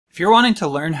If you're wanting to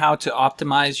learn how to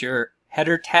optimize your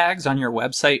header tags on your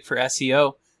website for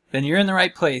SEO, then you're in the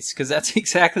right place, because that's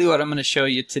exactly what I'm going to show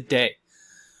you today.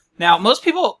 Now, most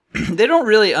people, they don't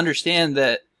really understand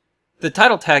that the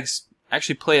title tags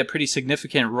actually play a pretty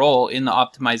significant role in the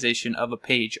optimization of a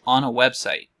page on a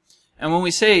website. And when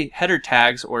we say header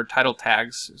tags or title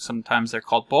tags, sometimes they're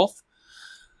called both,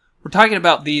 we're talking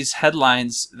about these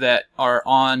headlines that are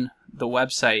on the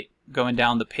website going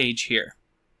down the page here.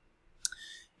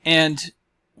 And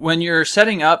when you're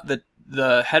setting up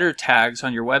the header tags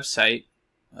on your website,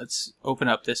 let's open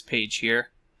up this page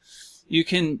here, you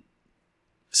can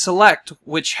select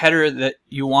which header that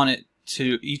you want it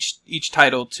to, each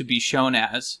title to be shown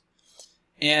as.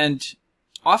 And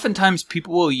oftentimes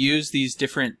people will use these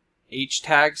different H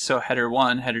tags, so header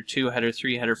 1, header 2, header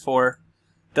 3, header 4.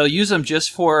 They'll use them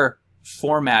just for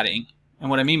formatting. And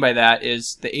what I mean by that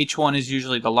is the H1 is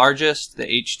usually the largest, the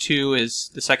H2 is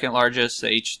the second largest, the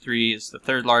H3 is the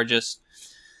third largest.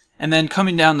 And then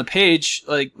coming down the page,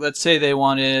 like let's say they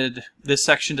wanted this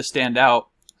section to stand out.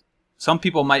 Some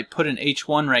people might put an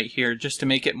H1 right here just to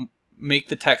make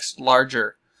the text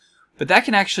larger. But that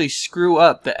can actually screw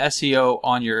up the SEO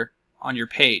on your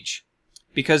page,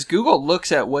 because Google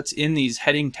looks at what's in these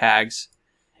heading tags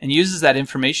and uses that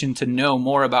information to know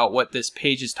more about what this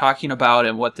page is talking about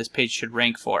and what this page should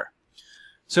rank for.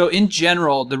 So in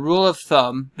general, the rule of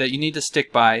thumb that you need to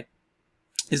stick by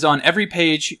is on every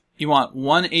page you want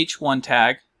one H1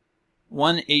 tag,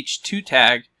 one H2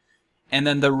 tag, and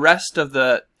then the rest of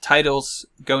the titles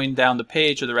going down the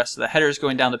page, or the rest of the headers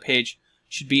going down the page,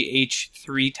 should be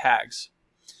H3 tags.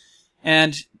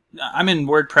 And I'm in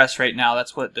WordPress right now.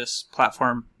 That's what this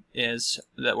platform is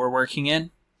that we're working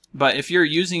in. But if you're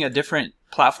using a different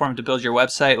platform to build your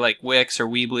website, like Wix or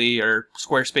Weebly or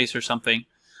Squarespace or something,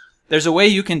 there's a way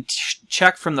you can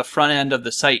check from the front end of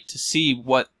the site to see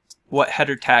what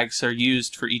header tags are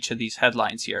used for each of these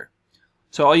headlines here.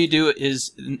 So all you do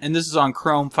is, and this is on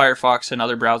Chrome, Firefox, and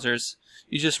other browsers,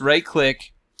 you just right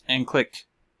click and click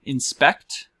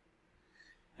Inspect,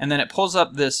 and then it pulls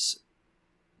up a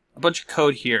bunch of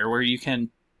code here where you can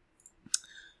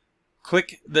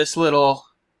click this little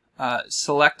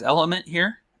select element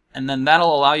here, and then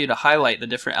that'll allow you to highlight the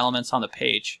different elements on the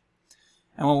page.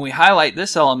 And when we highlight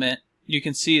this element, you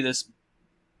can see this,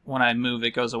 when I move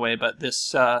it goes away, but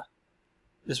this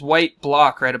white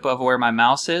block right above where my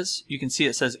mouse is, you can see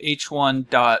it says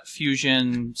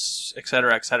h1.fusion,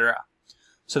 etc., etc.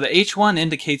 So the H1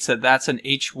 indicates that that's an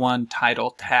H1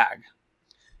 title tag.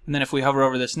 And then if we hover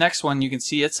over this next one, you can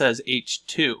see it says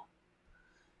H2.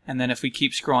 And then if we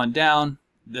keep scrolling down,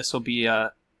 this will be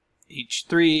a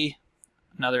H3,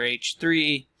 another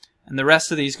H3, and the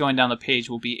rest of these going down the page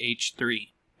will be H3.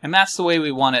 And that's the way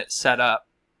we want it set up.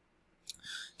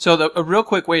 So a real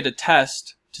quick way to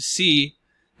test to see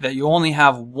that you only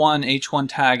have one H1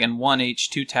 tag and one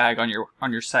H2 tag on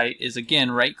your site is,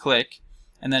 again, right click,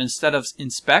 and then instead of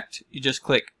inspect, you just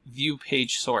click view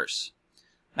page source.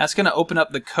 That's going to open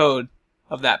up the code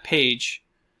of that page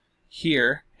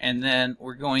here, and then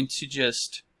we're going to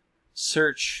just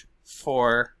search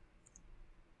for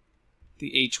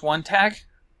the H1 tag,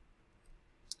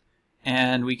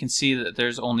 and we can see that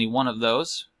there's only one of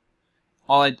those.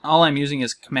 All I'm using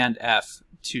is Command F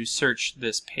to search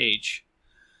this page.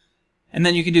 And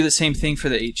then you can do the same thing for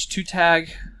the H2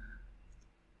 tag.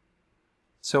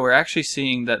 So we're actually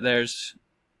seeing that there's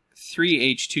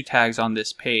 3 H2 tags on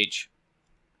this page,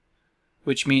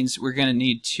 which means we're going to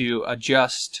need to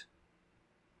adjust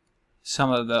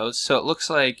some of those. So it looks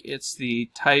like it's the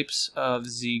types of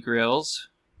Z-grills.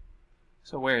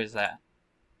 So where is that?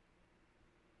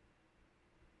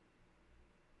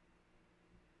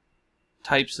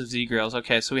 Types of Z-grills.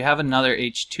 Okay, so we have another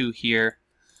H2 here.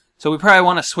 So we probably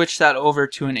want to switch that over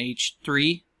to an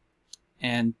H3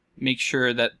 and make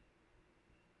sure that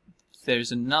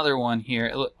there's another one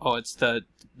here. Oh, it's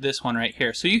this one right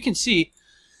here. So you can see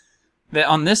that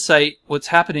on this site, what's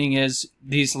happening is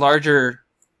these larger,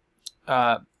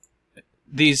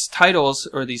 these titles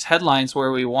or these headlines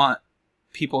where we want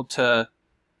it to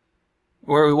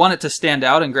stand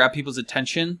out and grab people's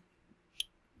attention,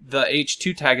 the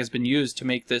H2 tag has been used to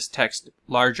make this text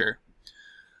larger.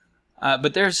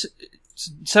 But there's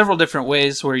several different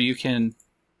ways where you can,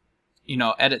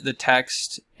 edit the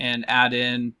text and add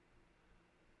in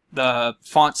the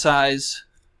font size.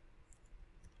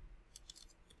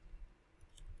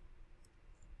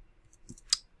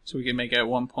 So we can make it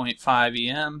 1.5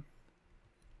 EM.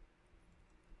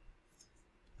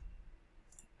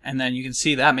 And then you can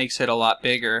see that makes it a lot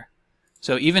bigger.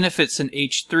 So even if it's an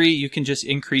H3, you can just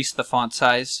increase the font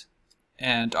size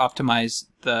and optimize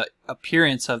the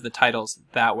appearance of the titles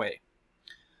that way.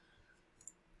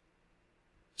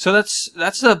 So that's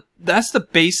the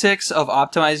basics of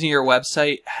optimizing your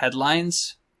website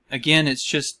headlines. Again, it's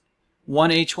just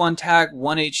one H1 tag,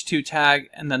 one H2 tag,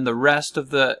 and then the rest of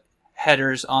the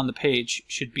headers on the page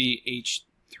should be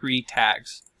H3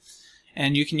 tags.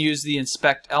 And you can use the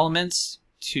inspect elements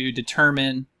to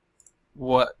determine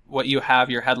what you have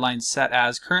your headlines set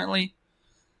as currently.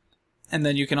 And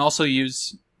then you can also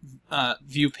use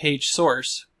view page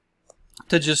source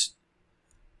to just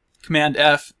Command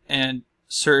F and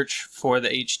search for the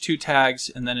H2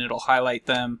 tags, and then it'll highlight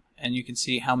them and you can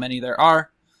see how many there are.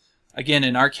 Again,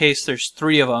 in our case there's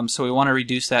 3 of them, so we want to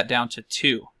reduce that down to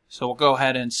 2. So we'll go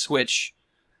ahead and switch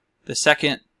the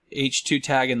second H2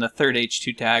 tag and the third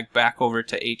H2 tag back over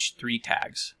to H3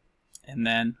 tags, and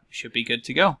then we should be good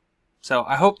to go. So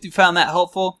I hope you found that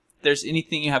helpful. If there's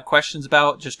anything you have questions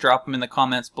about, just drop them in the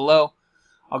comments below.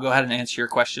 I'll go ahead and answer your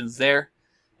questions there.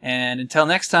 And until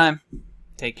next time,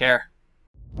 take care.